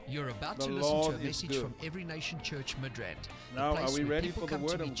You're about The to listen Lord to a is message good. from Every Nation Church Midrand. Now, a place are we where ready people for the come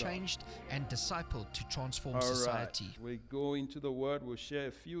Word to be of God? changed and discipled to transform All right, society. we go into the Word. We'll share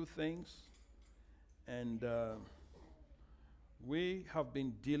a few things. And we have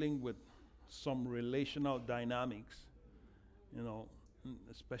been dealing with some relational dynamics,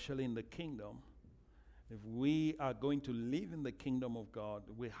 especially in the kingdom. If we are going to live in the kingdom of God,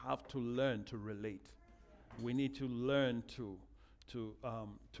 we have to learn to relate. We need to learn to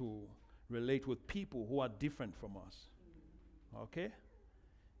relate with people who are different from us. Okay?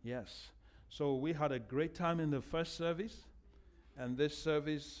 Yes. So we had a great time in the first service, and this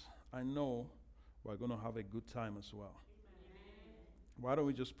service, I know we're going to have a good time as well. Why don't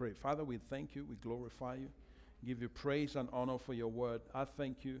we just pray? Father, we thank you, we glorify you, give you praise and honor for your word. I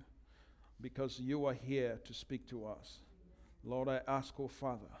thank you because you are here to speak to us. Lord, I ask, oh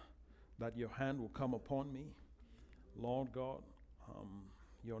Father, that your hand will come upon me. Lord God,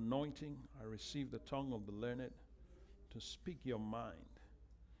 your anointing, I receive the tongue of the learned to speak your mind.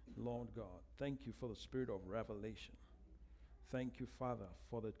 Lord God, thank you for the spirit of revelation. Thank you, Father,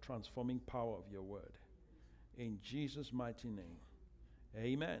 for the transforming power of your word. In Jesus' mighty name,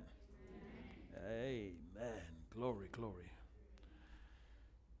 amen. Amen. Glory, glory.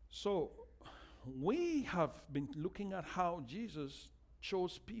 So, we have been looking at how Jesus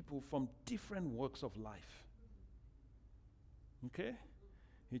chose people from different walks of life. Okay?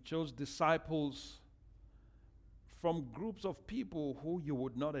 He chose disciples from groups of people who you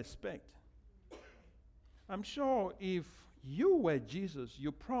would not expect. I'm sure if you were Jesus,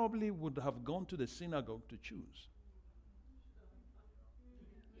 you probably would have gone to the synagogue to choose.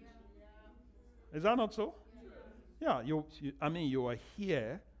 Is that not so? Yeah, you are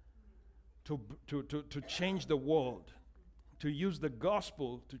here to change the world, to use the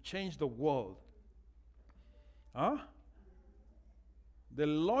gospel to change the world. Huh? The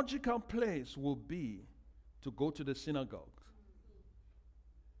logical place will be to go to the synagogue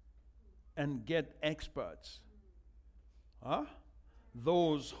and get experts. Huh?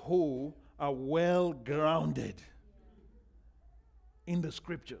 Those who are well grounded in the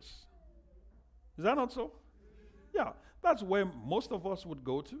scriptures. Is that not so? Yeah, that's where most of us would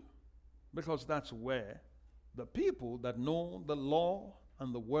go to, because that's where the people that know the law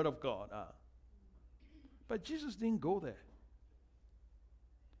and the word of God are. But Jesus didn't go there.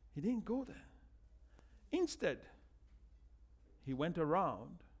 He didn't go there. Instead, he went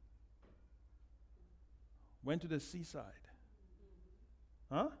around, went to the seaside,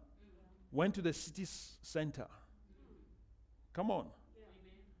 went to the city center. Come on.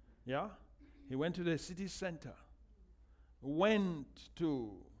 Yeah? He went to the city center, went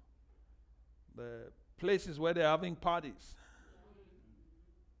to the places where they're having parties.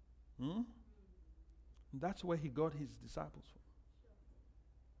 That's where he got his disciples from.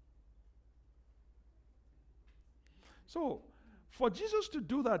 So, for Jesus to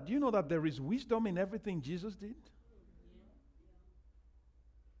do that, do you know that there is wisdom in everything Jesus did?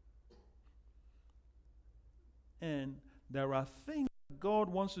 And there are things God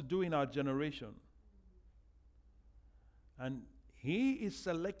wants to do in our generation. And he is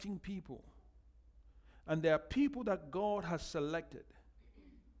selecting people. And there are people that God has selected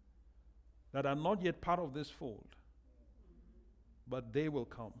that are not yet part of this fold. But they will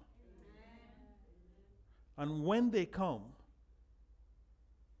come. And when they come,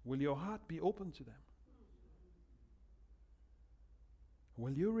 will your heart be open to them?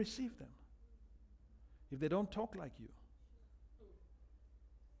 Will you receive them? If they don't talk like you?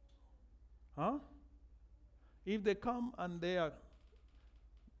 Huh? If they come and they are,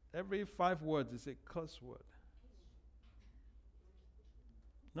 every 5 words is a curse word.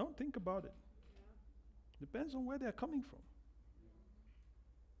 No, think about it. Depends on where they're coming from.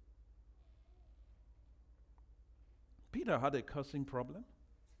 Peter had a cursing problem.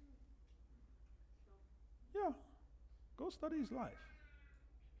 Yeah. Go study his life.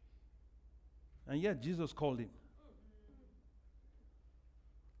 And yet Jesus called him.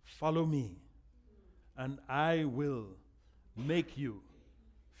 Follow me, and I will make you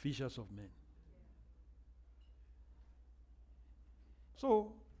fishers of men.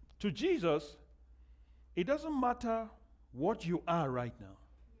 So, to Jesus, it doesn't matter what you are right now.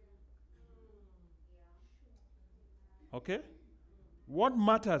 Okay? What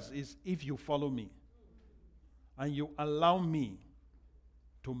matters is if you follow me and you allow me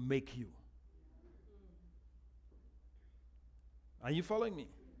to make you. Are you following me?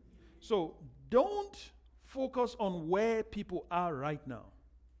 So don't focus on where people are right now.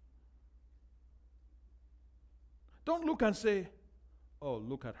 Don't look and say, oh,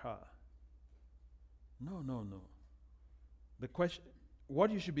 look at her. No. The question, what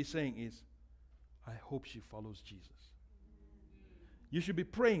you should be saying is, I hope she follows Jesus. You should be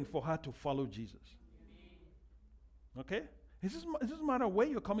praying for her to follow Jesus. Okay? It doesn't matter where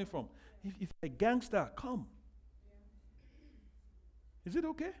you're coming from. If you're a gangster, come. Is it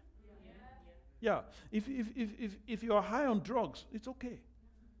okay? Yeah. If you are high on drugs, it's okay.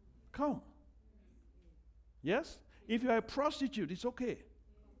 Come. Yes? If you are a prostitute, it's okay.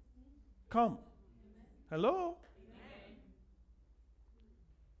 Come. Hello?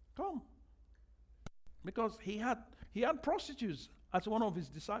 Come. Because he had prostitutes as one of his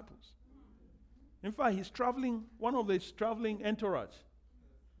disciples. In fact, one of his traveling entourage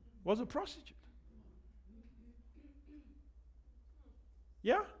was a prostitute.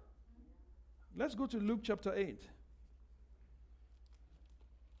 Yeah? Let's go to Luke chapter 8.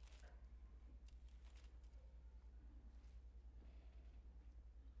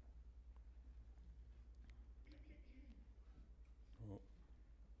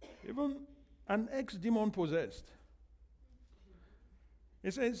 Even an ex-demon possessed.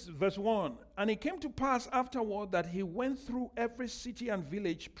 It says, verse 1, and it came to pass afterward that he went through every city and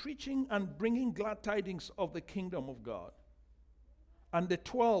village, preaching and bringing glad tidings of the kingdom of God. And the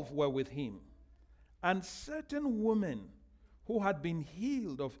 12 were with him. And certain women who had been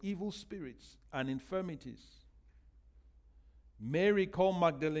healed of evil spirits and infirmities. Mary called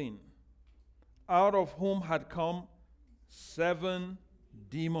Magdalene, out of whom had come 7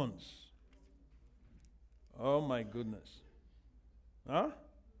 demons. Oh my goodness. Huh?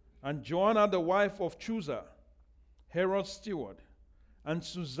 And Joanna, the wife of Chuza, Herod's steward, and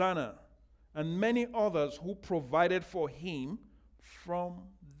Susanna, and many others who provided for him from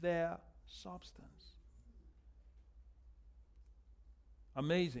their substance.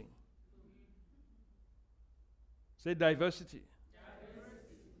 Amazing. Say diversity.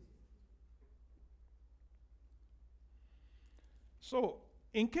 So,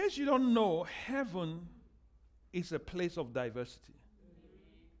 in case you don't know, heaven is a place of diversity.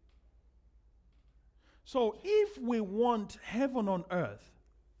 So, if we want heaven on earth,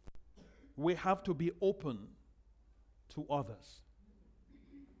 we have to be open to others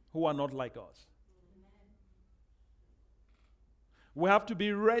who are not like us. We have to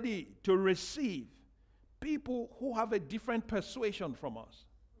be ready to receive people who have a different persuasion from us.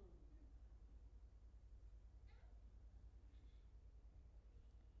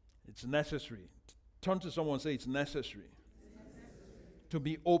 It's necessary. Turn to someone and say, it's necessary, to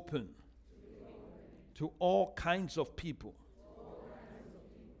be open to all kinds of people.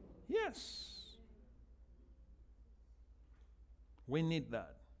 Yes. We need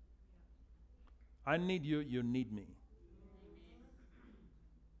that. I need you, you need me.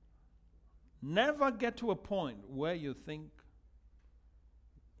 Never get to a point where you think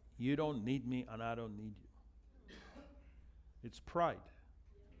you don't need me and I don't need you. It's pride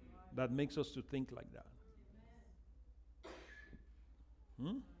that makes us to think like that.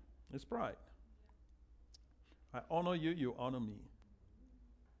 It's pride. I honor you, you honor me.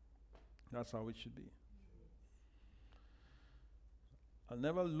 That's how it should be. I'll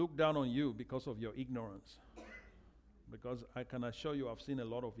never look down on you because of your ignorance. Because I can assure you I've seen a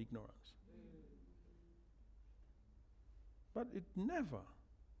lot of ignorance. But it never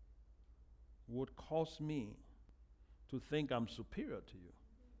would cause me to think I'm superior to you.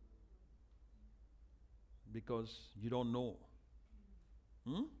 Because you don't know.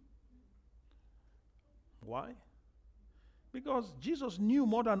 Why? Because Jesus knew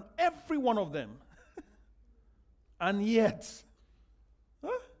more than every one of them. And yet,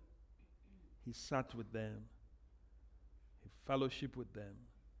 he sat with them. He fellowshiped with them.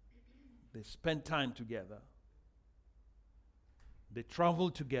 They spent time together. They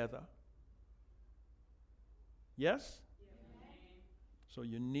traveled together. Yes? So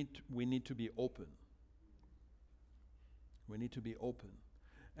we need to be open. We need to be open.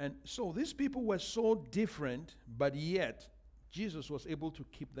 And so these people were so different, but yet Jesus was able to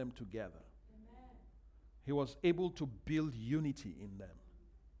keep them together. Amen. He was able to build unity in them.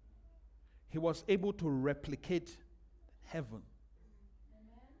 He was able to replicate heaven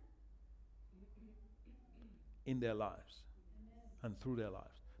in their lives and through their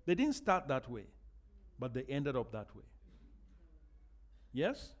lives. They didn't start that way, but they ended up that way.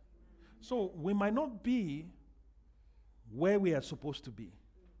 Yes? So we might not be where we are supposed to be,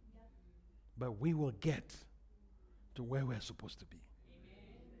 but we will get to where we're supposed to be.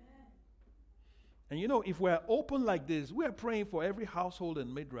 Amen. And you know, if we're open like this, we are praying for every household in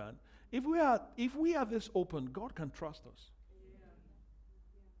Midrand. If we are this open, God can trust us. Yeah.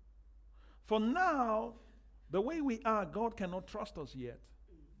 For now, the way we are, God cannot trust us yet.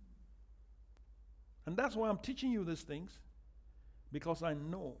 And that's why I'm teaching you these things. Because I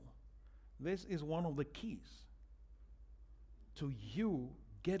know this is one of the keys to you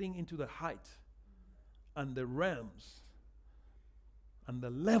getting into the height and the realms and the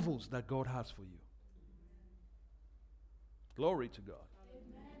levels that God has for you. Glory to God.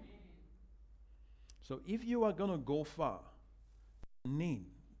 Amen. So if you are going to go far, you need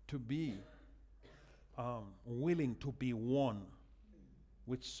to be willing to be one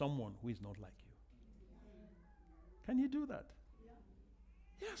with someone who is not like you. Can you do that?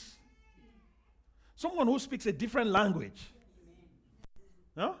 Yes. Someone who speaks a different language.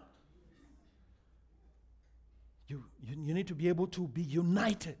 Huh? You need to be able to be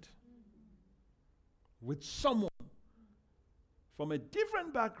united with someone from a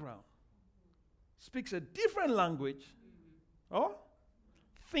different background, speaks a different language, or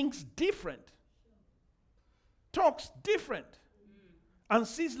thinks different, talks different, and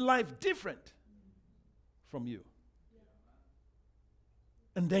sees life different from you.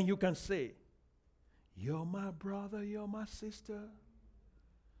 And then you can say, you're my brother, you're my sister,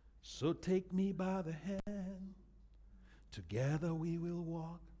 so take me by the hand. Together we will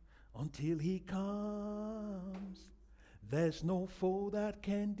walk until he comes. There's no foe that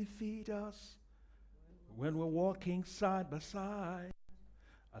can defeat us when we're walking side by side.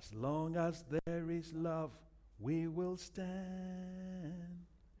 As long as there is love, we will stand.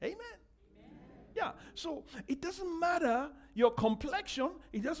 Amen. Yeah, so it doesn't matter your complexion,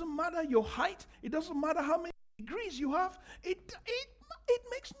 it doesn't matter your height, it doesn't matter how many degrees you have, it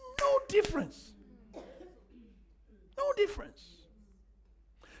makes no difference. No difference.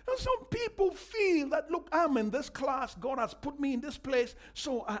 And some people feel that, look, I'm in this class, God has put me in this place,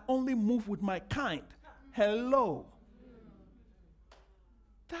 so I only move with my kind. Hello.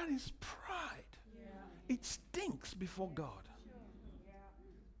 That is pride. Yeah. It stinks before God.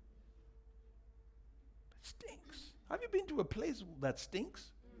 It stinks. Have you been to a place that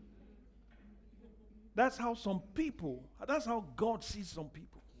stinks? That's how some people, that's how God sees some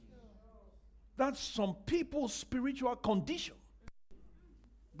people. That's some people's spiritual condition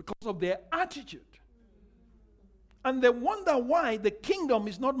because of their attitude. And they wonder why the kingdom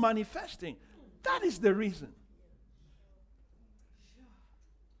is not manifesting. That is the reason.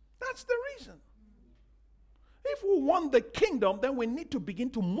 That's the reason. If we want the kingdom, then we need to begin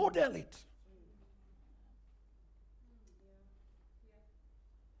to model it.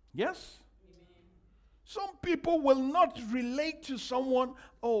 Yes? Some people will not relate to someone.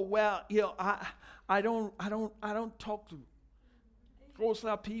 Oh well, I don't talk to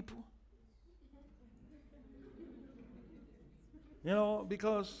closer people.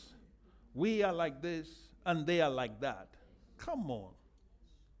 Because we are like this and they are like that. Come on.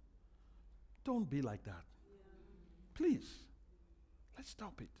 Don't be like that. Please. Let's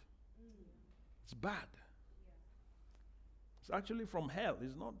stop it. It's bad. It's actually from hell.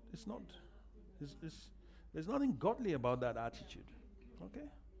 There's nothing godly about that attitude. Okay?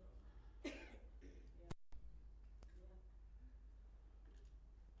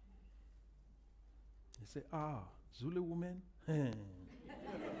 You say, Zulu woman?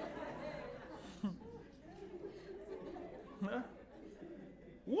 Huh?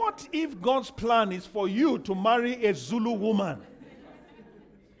 What if God's plan is for you to marry a Zulu woman?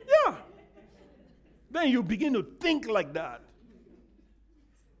 Yeah. Then you begin to think like that.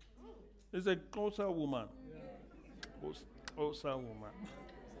 It's a closer woman. Closer woman.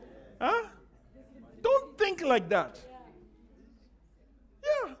 Huh? Don't think like that.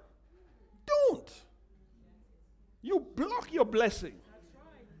 Yeah. Don't. You block your blessing.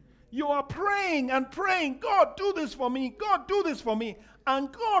 You are praying and praying, God, do this for me. God, do this for me.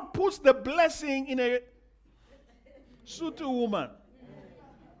 And God puts the blessing in a Sutu woman.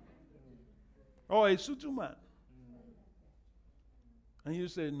 Or a Sutu man. And you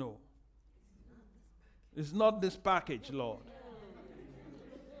say, no. It's not this package, Lord.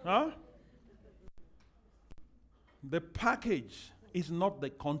 Huh? The package is not the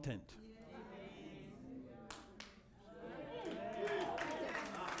content.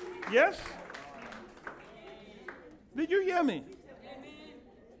 Yes? Did you hear me?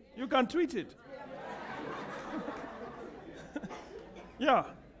 You can tweet it. Yeah.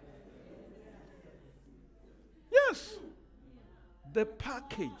 Yes. The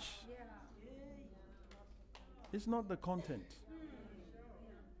package is not the content.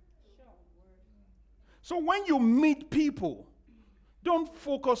 So when you meet people, don't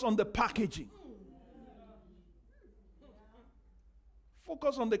focus on the packaging.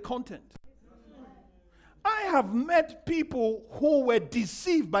 Focus on the content. I have met people who were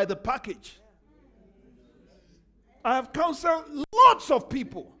deceived by the package. I have counseled lots of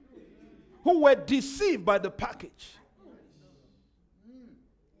people who were deceived by the package.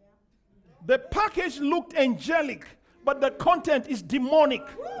 The package looked angelic, but the content is demonic.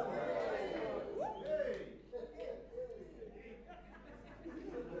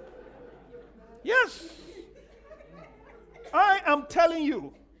 Yes. I am telling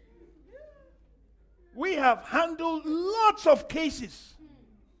you, we have handled lots of cases.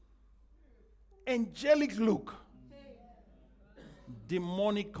 Angelic look,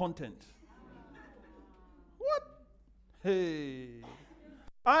 demonic content. What? Hey.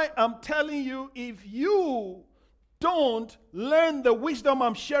 I am telling you, if you don't learn the wisdom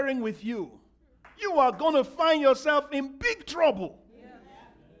I'm sharing with you, you are going to find yourself in big trouble.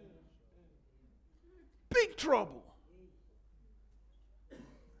 Big trouble.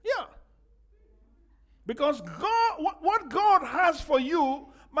 Yeah. Because God, what God has for you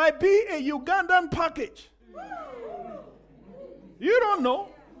might be a Ugandan package. You don't know.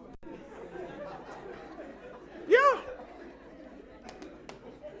 Yeah.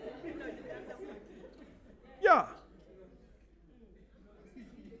 Yeah.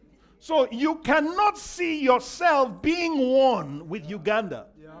 So you cannot see yourself being one with Uganda.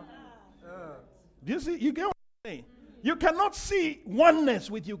 Do you see? You get what I'm saying? You cannot see oneness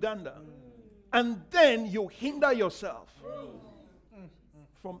with Uganda. And then you hinder yourself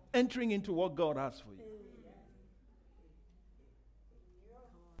from entering into what God has for you.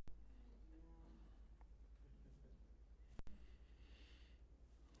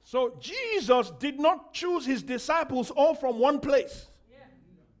 So Jesus did not choose his disciples all from one place.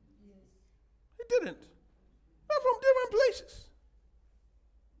 He didn't. They're from different places.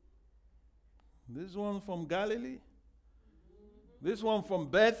 This one from Galilee. This one from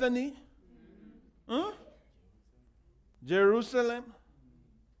Bethany. Huh? Jerusalem.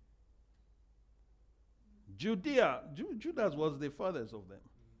 Judea. Judas was the fathers of them.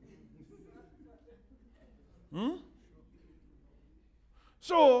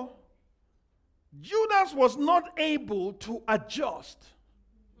 So, Judas was not able to adjust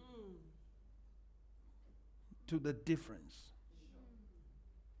to the difference.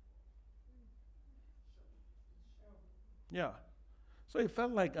 Yeah. So he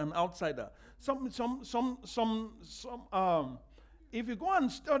felt like an outsider. If you go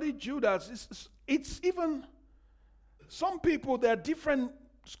and study Judas, it's even, some people, there are different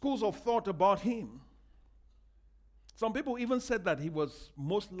schools of thought about him. Some people even said that he was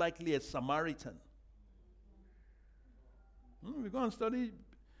most likely a Samaritan. We go and study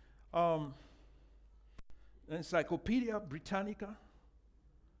Encyclopedia Britannica.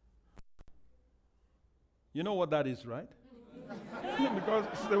 You know what that is, right? Because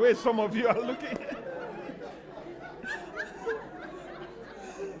it's the way some of you are looking.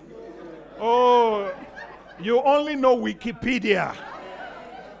 Oh, you only know Wikipedia.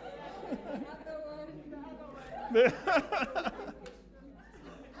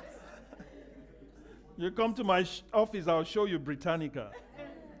 You come to my office, I'll show you Britannica.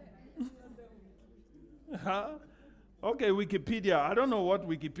 Huh? Okay, Wikipedia. I don't know what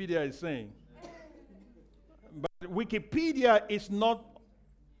Wikipedia is saying. But Wikipedia is not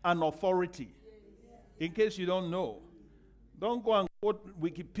an authority. In case you don't know. Don't go and quote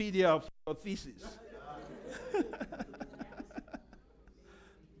Wikipedia for your thesis.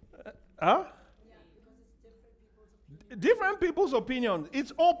 Huh? Different people's opinions.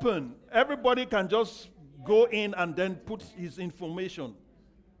 It's open. Everybody can just go in and then put his information.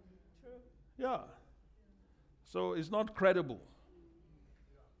 True. Yeah. So it's not credible.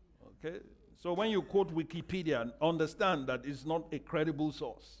 Okay? So when you quote Wikipedia, understand that it's not a credible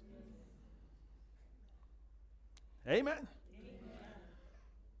source. Amen? Amen.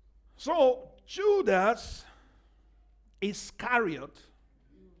 So Judas Iscariot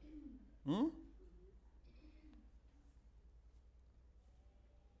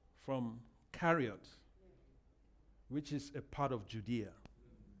from Cariot, which is a part of Judea.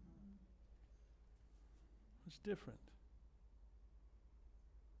 It's different.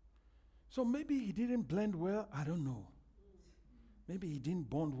 So maybe he didn't blend well. I don't know. Maybe he didn't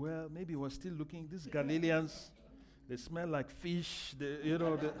bond well. Maybe he was still looking. These Galileans, they smell like fish.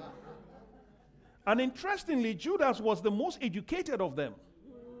 And interestingly, Judas was the most educated of them.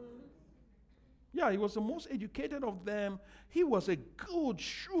 Yeah, he was the most educated of them. He was a good,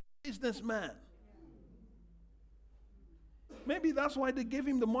 shrewd businessman. Maybe that's why they gave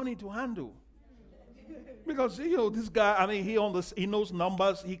him the money to handle. Because this guy, he knows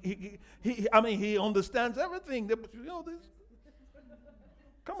numbers. He understands everything. This.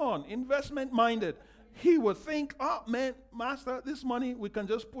 Come on, investment minded. He would think, oh man, master, this money we can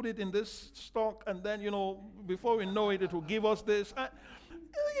just put it in this stock, and then before we know it, it will give us this.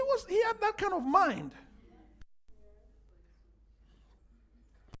 He had that kind of mind.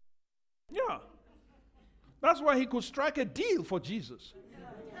 Yeah. That's why he could strike a deal for Jesus.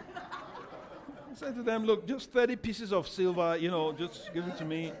 He said to them, look, just 30 pieces of silver, just give it to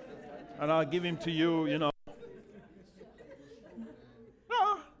me, and I'll give him to you, No.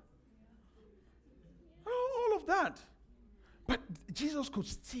 All of that. But Jesus could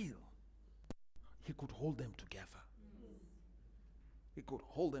still, he could hold them together. He could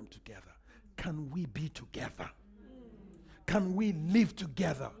hold them together. Can we be together? Can we live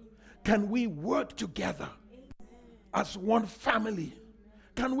together? Can we work together as one family?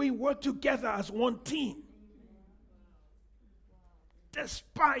 Can we work together as one team?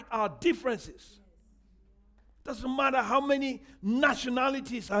 Despite our differences. Doesn't matter how many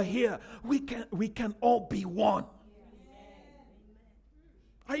nationalities are here, we can all be one.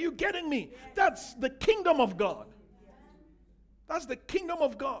 Are you getting me? That's the kingdom of God. That's the kingdom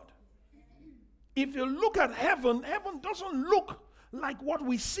of God. If you look at heaven, heaven doesn't look like what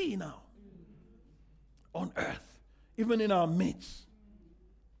we see now on earth, even in our midst.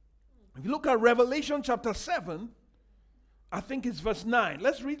 If you look at Revelation chapter 7, I think it's verse 9.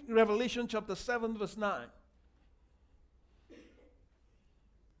 Let's read Revelation chapter 7, verse 9.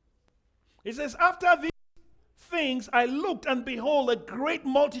 It says, after these things I looked, and behold, a great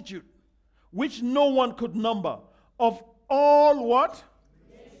multitude, which no one could number, of all what?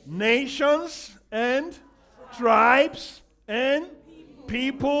 Nations and tribes and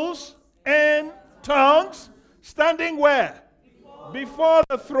peoples and tongues, standing where? Before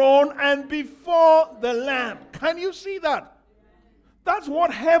the throne and before the Lamb. Can you see that? That's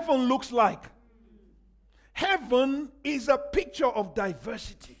what heaven looks like. Heaven is a picture of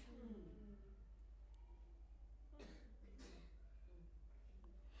diversity.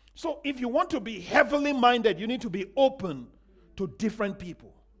 So if you want to be heavenly minded, you need to be open to different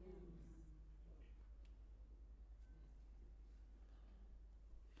people.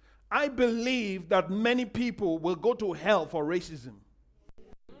 I believe that many people will go to hell for racism.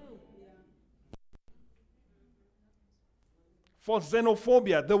 For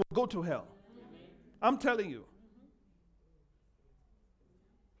xenophobia, they will go to hell. I'm telling you.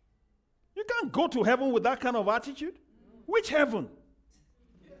 You can't go to heaven with that kind of attitude. Which heaven?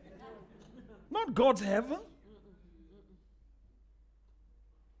 Not God's heaven.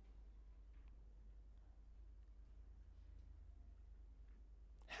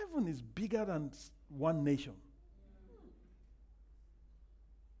 Heaven is bigger than one nation.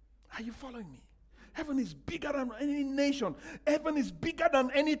 Are you following me? Heaven is bigger than any nation. Heaven is bigger than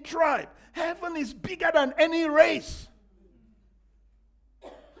any tribe. Heaven is bigger than any race.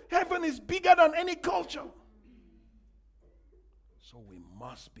 Heaven is bigger than any culture. So we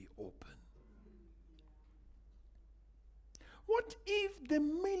must be open. What if the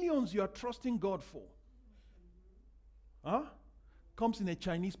millions you are trusting God for comes in a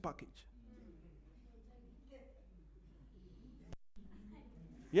Chinese package?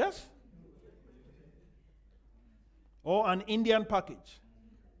 Yes? Or an Indian package?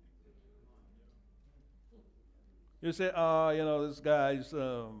 You say, this guys,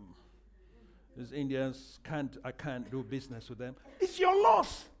 these Indians, I can't do business with them. It's your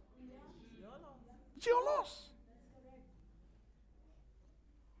loss. It's your loss.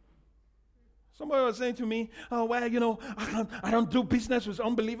 Somebody was saying to me, I don't do business with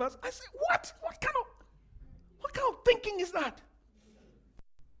unbelievers. I said, what? What kind of thinking is that?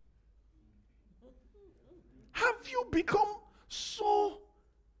 Have you become so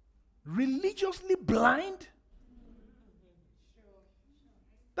religiously blind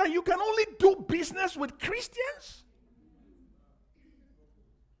that you can only do business with Christians?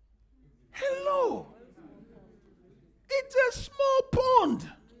 Hello. It's a small pond.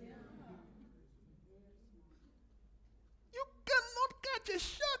 You cannot catch a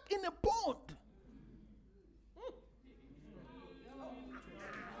shark in a pond.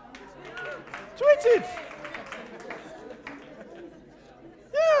 Tweet it.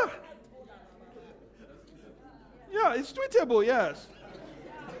 Yeah, it's tweetable, yes.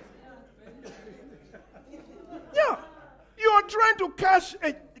 Yeah, you are trying to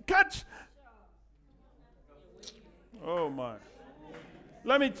catch. Oh my!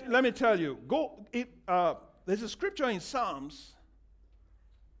 Let me tell you. There's a scripture in Psalms.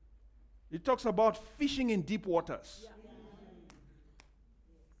 It talks about fishing in deep waters.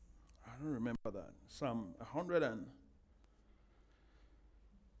 I don't remember that. Psalm 100 and.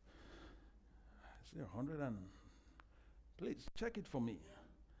 Is it 100 and? Please check it for me.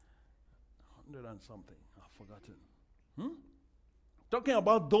 100 and something. I've forgotten. Talking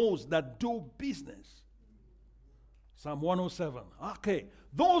about those that do business. Psalm 107. Okay.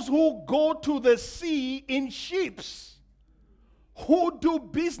 Those who go to the sea in ships. Who do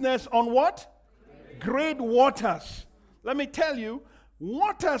business on what? Great waters. Let me tell you,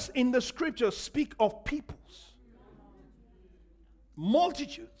 waters in the scriptures speak of peoples,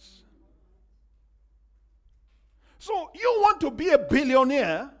 multitudes. So you want to be a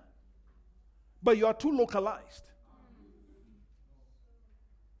billionaire, but you are too localized.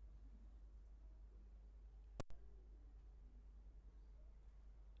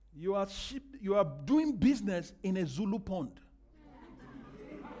 You are doing business in a Zulu pond.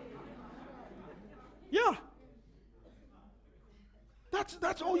 Yeah.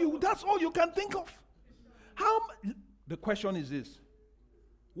 That's all you can think of. The question is this: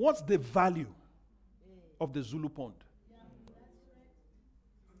 what's the value of the Zulu pond?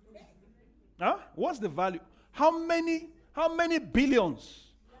 Huh? What's the value? How many billions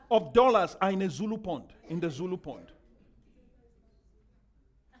of dollars are in a Zulu pond, in the Zulu pond?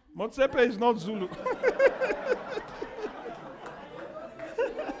 Motsepe is not Zulu.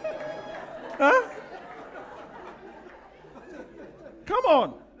 Huh? Come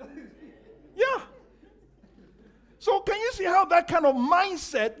on. Yeah. So can you see how that kind of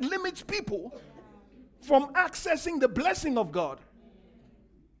mindset limits people from accessing the blessing of God?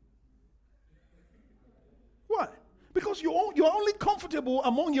 Why? Because you're only comfortable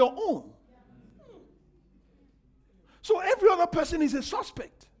among your own. So every other person is a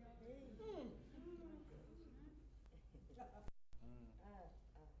suspect.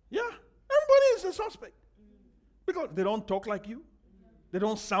 Yeah, everybody is a suspect. Because they don't talk like you. They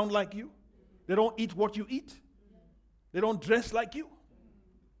don't sound like you. They don't eat what you eat. They don't dress like you.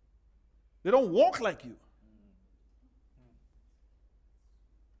 They don't walk like you.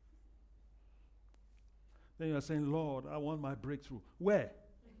 Then you are saying, Lord, I want my breakthrough. Where?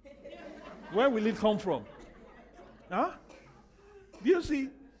 Where will it come from? Huh? Do you see?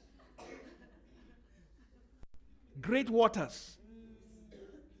 Great waters.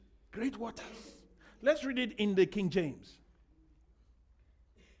 Great waters. Let's read it in the King James.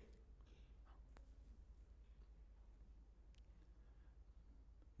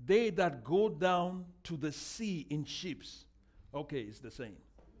 They that go down to the sea in ships. Okay, it's the same.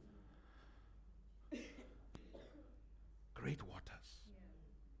 Great waters.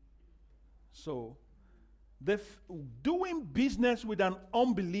 So, doing business with an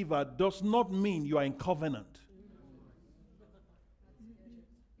unbeliever does not mean you are in covenant.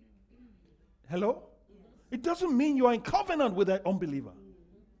 Hello? It doesn't mean you are in covenant with an unbeliever.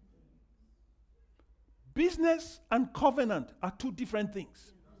 Business and covenant are two different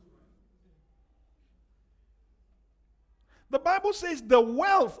things. The Bible says the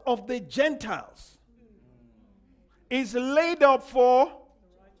wealth of the Gentiles is laid up for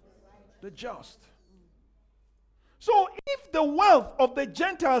the just. So if the wealth of the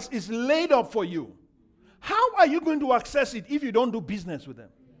Gentiles is laid up for you, how are you going to access it if you don't do business with them?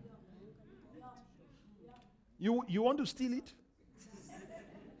 You want to steal it?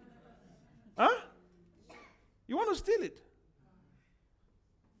 Huh? You want to steal it?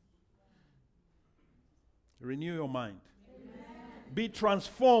 Renew your mind. Be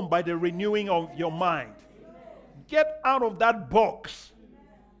transformed by the renewing of your mind. Get out of that box.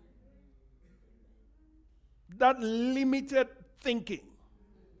 That limited thinking.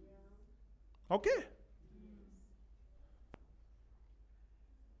 Okay?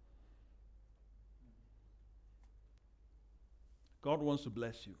 God wants to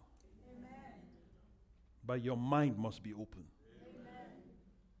bless you. Amen. But your mind must be open.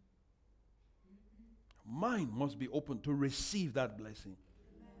 Mind must be open to receive that blessing.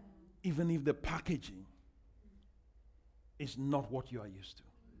 Amen. Even if the packaging is not what you are used to.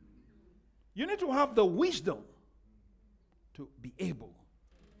 You need to have the wisdom to be able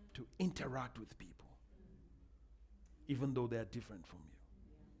to interact with people, even though they are different from you.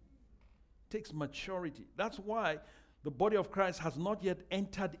 It takes maturity. That's why the body of Christ has not yet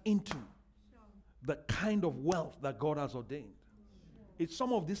entered into the kind of wealth that God has ordained. It's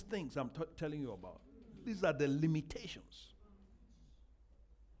some of these things I'm telling you about. These are the limitations.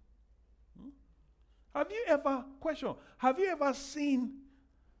 Have you ever seen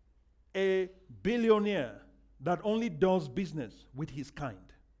a billionaire that only does business with his kind?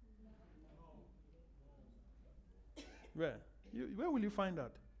 Where will you find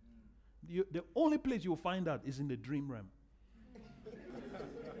that? The only place you'll find that is in the dream realm.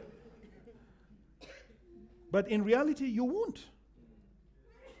 But in reality, you won't.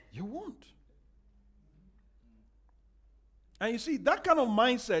 You won't. And you see, that kind of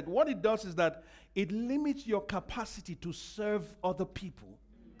mindset, what it does is that it limits your capacity to serve other people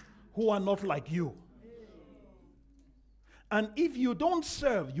who are not like you. And if you don't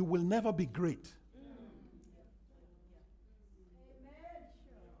serve, you will never be great.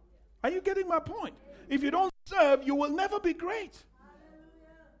 Are you getting my point? If you don't serve, you will never be great.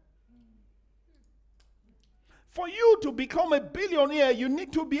 For you to become a billionaire, you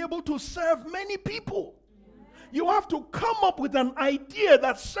need to be able to serve many people. You have to come up with an idea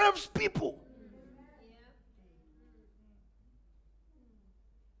that serves people.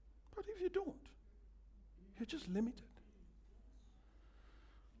 But if you don't, you're just limited.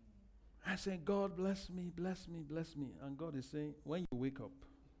 I say, God, bless me, bless me, bless me. And God is saying, when you wake up.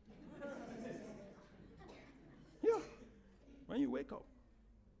 Yeah, when you wake up.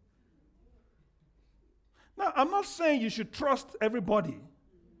 Now, I'm not saying you should trust everybody.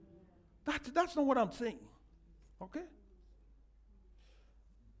 That's not what I'm saying. Okay?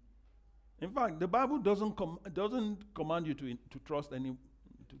 In fact, the Bible doesn't command you to trust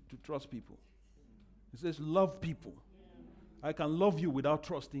to trust people. It says love people. I can love you without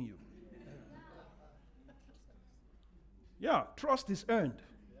trusting you. Yeah, trust is earned.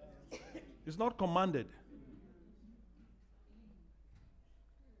 It's not commanded.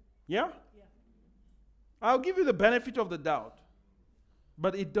 Yeah? I'll give you the benefit of the doubt,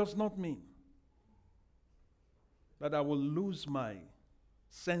 but it does not mean that I will lose my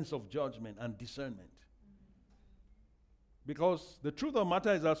sense of judgment and discernment. Because the truth of the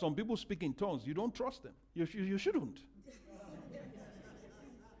matter is that some people speak in tongues. You don't trust them. You shouldn't.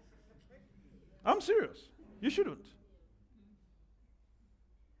 I'm serious. You shouldn't.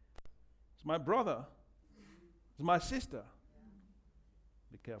 It's my brother. It's my sister.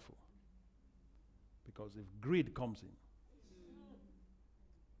 Be careful. Because if greed comes in,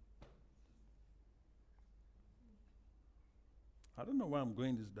 I don't know why I'm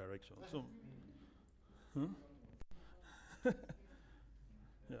going this direction. So,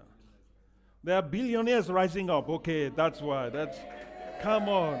 yeah. There are billionaires rising up. Okay, that's why. Come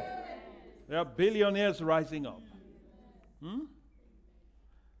on. There are billionaires rising up.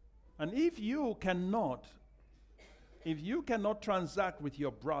 And if you cannot transact with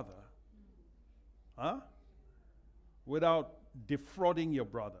your brother, without defrauding your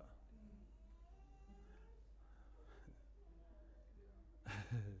brother,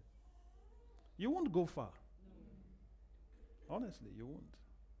 you won't go far. Honestly, you won't.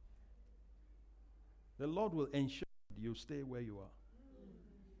 The Lord will ensure you stay where you are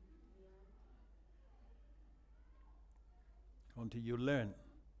until you learn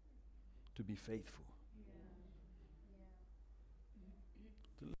to be faithful.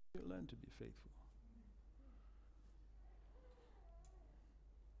 Until you learn to be faithful.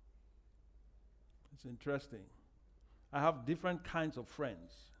 It's interesting. I have different kinds of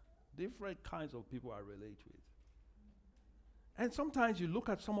friends, different kinds of people I relate with. And sometimes you look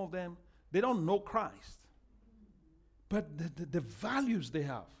at some of them, they don't know Christ. But the values they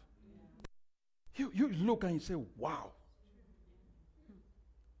have. You look and you say, wow.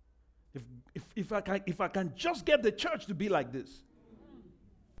 If I can just get the church to be like this,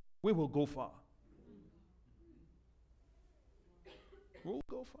 we will go far. We'll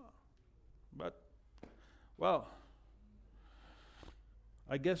go far. But, well,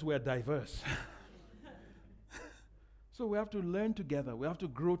 I guess we're diverse. So we have to learn together. We have to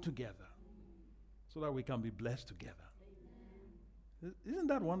grow together so that we can be blessed together. Isn't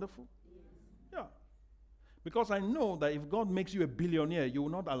that wonderful? Yeah. Because I know that if God makes you a billionaire, you will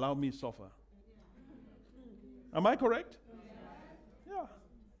not allow me suffer. Am I correct? Yeah.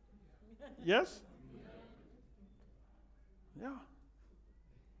 Yes? Yeah.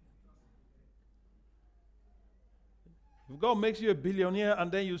 If God makes you a billionaire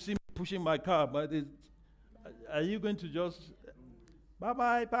and then you see me pushing my car, but are you going to just,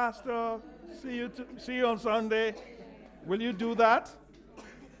 bye-bye, Pastor, see you on Sunday? Will you do that?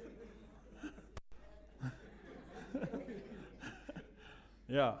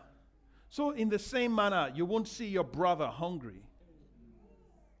 Yeah. So in the same manner, you won't see your brother hungry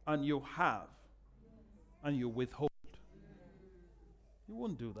and you have and you withhold. You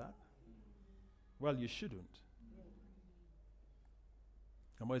won't do that. Well, you shouldn't.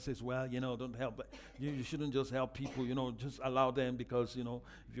 Somebody says, well, don't help. You shouldn't just help people, just allow them because,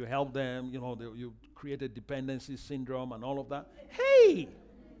 if you help them, you create a dependency syndrome and all of that. Hey!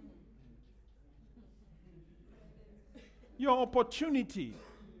 Your opportunity.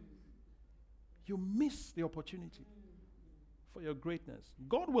 You miss the opportunity for your greatness.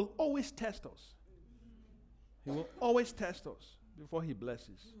 God will always test us. He will always test us before He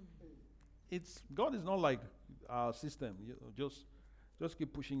blesses. God is not like our system. Just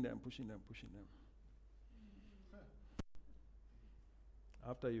keep pushing them.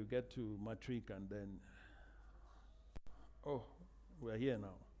 After you get to matric and then, we're here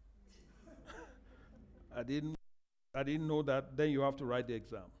now. I didn't know that. Then you have to write the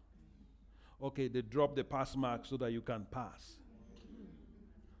exam. Okay, they drop the pass mark so that you can pass.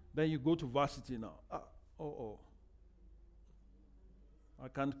 Then you go to varsity now. I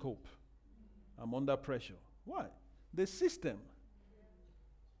can't cope. I'm under pressure. Why? The system.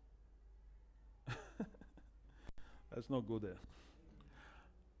 Let's not go there.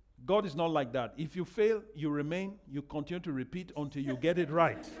 God is not like that. If you fail, you remain, you continue to repeat until you get it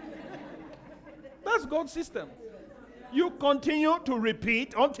right. That's God's system. You continue to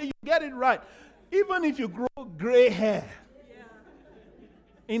repeat until you get it right. Even if you grow gray hair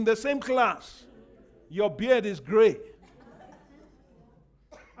in the same class, your beard is gray,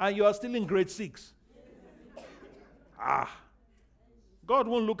 and you are still in grade 6. God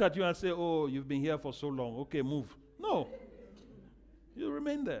won't look at you and say, oh, you've been here for so long. Okay, move. No. You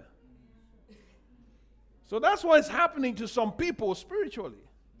remain there. So that's what's happening to some people spiritually.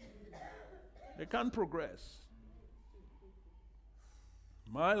 They can't progress.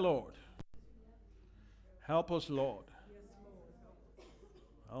 My Lord. Help us, Lord.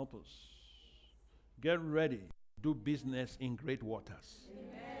 Help us. Get ready. Do business in great waters.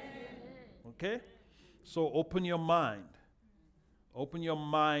 Okay? So open your mind. Open your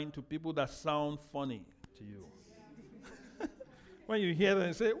mind to people that sound funny to you. When you hear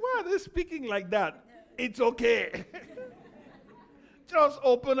them say, why are they speaking like that? It's okay. Just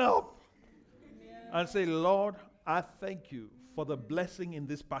open up and say, Lord, I thank you for the blessing in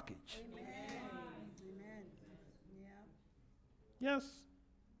this package. Amen. Yes.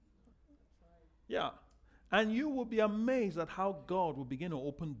 Yeah. And you will be amazed at how God will begin to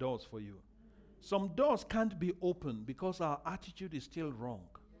open doors for you. Some doors can't be opened because our attitude is still wrong.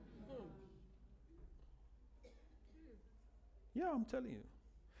 Yeah, I'm telling you.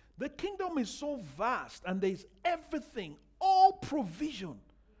 The kingdom is so vast and there's everything, all provision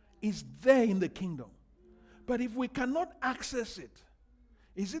is there in the kingdom. But if we cannot access it,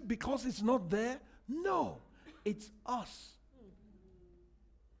 is it because it's not there? No, it's us.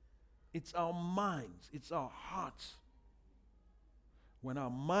 It's our minds, it's our hearts. When our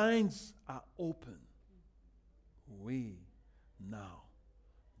minds are open, we now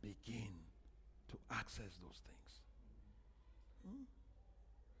begin to access those things.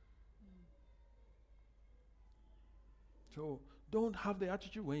 So don't have the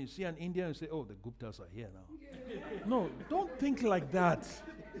attitude when you see an Indian and say, oh, the Guptas are here now. No, don't think like that.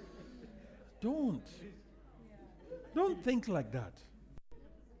 Don't think like that.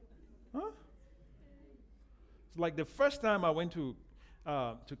 Huh? It's like the first time I went to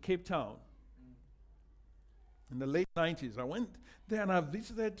Cape Town in the late 90s. I went there and I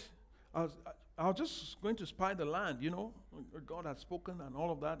visited. I was just going to spy the land, God had spoken and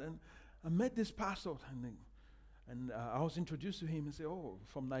all of that. And I met this pastor and I was introduced to him and said, oh,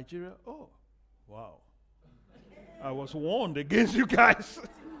 from Nigeria? Oh, wow. I was warned against you guys.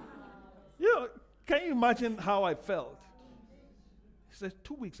 Can you imagine how I felt? He said,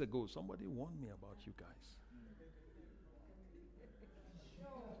 2 weeks ago, somebody warned me about you guys.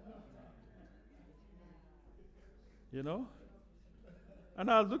 And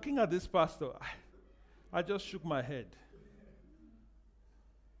I was looking at this pastor. I just shook my head.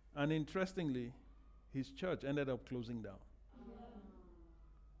 And interestingly, his church ended up closing down.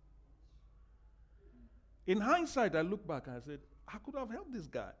 In hindsight, I look back and I said, I could have helped this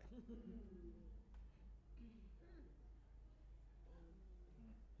guy.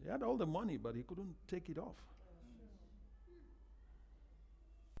 He had all the money, but he couldn't take it off.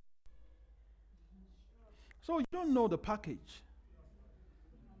 So you don't know the package.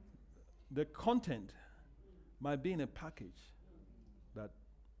 The content might be in a package that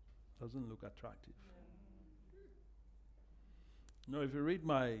doesn't look attractive. If you read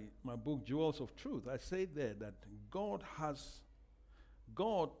my book, Jewels of Truth, I say there that God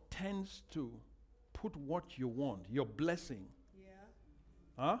tends to put what you want, your blessing,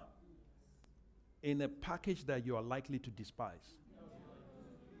 in a package that you are likely to despise.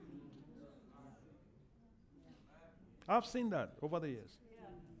 I've seen that over the years.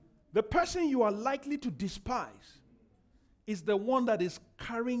 The person you are likely to despise is the one that is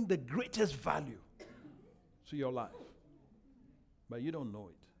carrying the greatest value to your life. But you don't know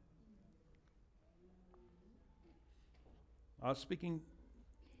it. I was speaking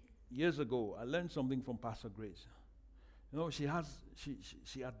years ago. I learned something from Pastor Grace.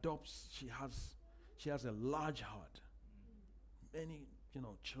 She adopts, she has a large heart. Many,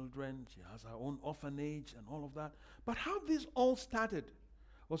 children. She has her own orphanage and all of that. But how this all started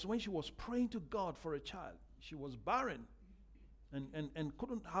was when she was praying to God for a child. She was barren and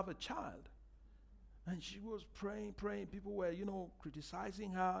couldn't have a child. And she was praying. People were,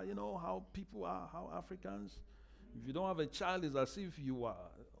 criticizing her, how people are, how Africans. If you don't have a child, it's as if you are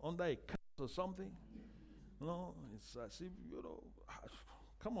under a curse or something. No, it's as if,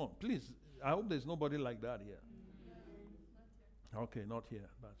 come on, please. I hope there's nobody like that here. Okay, not here.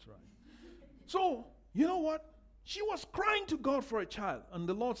 That's right. So, you know what? She was crying to God for a child. And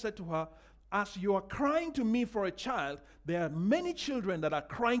the Lord said to her, as you are crying to me for a child, there are many children that are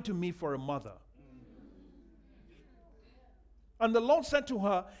crying to me for a mother. And the Lord said to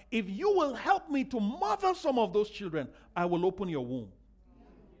her, if you will help me to mother some of those children, I will open your womb.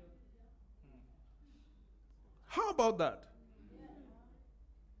 How about that?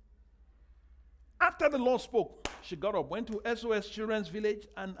 After the Lord spoke, she got up, went to SOS Children's Village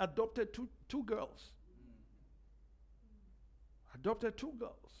and adopted two girls. Adopted 2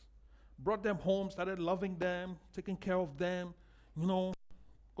 girls. Brought them home, started loving them, taking care of them,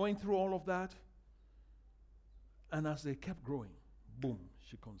 going through all of that. And as they kept growing, boom,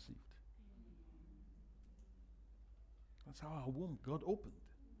 she conceived. That's how her womb got opened.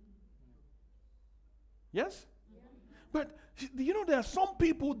 Yes? Yeah. But, there are some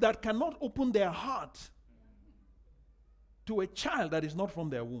people that cannot open their heart to a child that is not from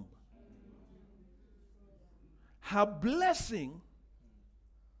their womb. Her blessing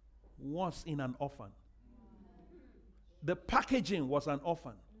was in an orphan. The packaging was an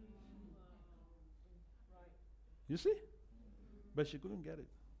orphan. You see? But she couldn't get it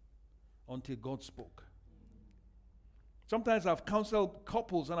until God spoke. Sometimes I've counseled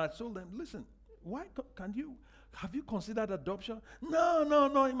couples and I told them, listen, have you considered adoption?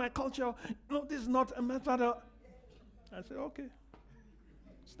 No, in my culture, no, this is not a matter. I said, okay,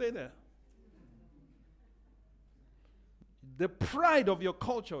 stay there. The pride of your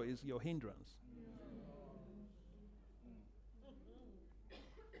culture is your hindrance.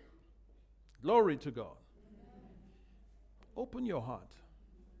 Glory to God. Open your heart.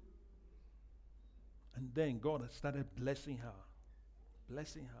 And then God has started blessing her.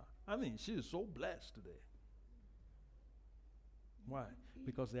 Blessing her. I mean, she is so blessed today. Why?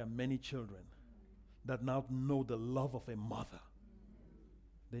 Because there are many children that now know the love of a mother.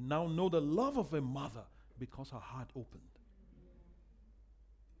 They now know the love of a mother because her heart opened.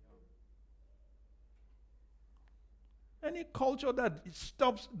 Any culture that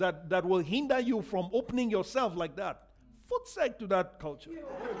stops, that will hinder you from opening yourself like that, foot to that culture.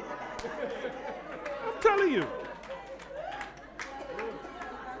 I'm telling you.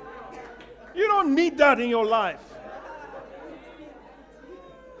 You don't need that in your life.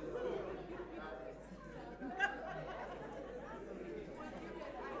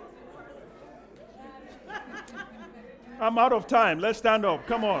 I'm out of time. Let's stand up.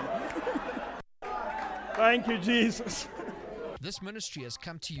 Come on. Thank you, Jesus. This ministry has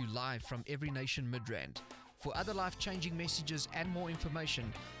come to you live from Every Nation Midrand. For other life-changing messages and more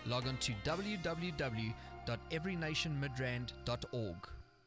information, log on to www.everynationmidrand.org.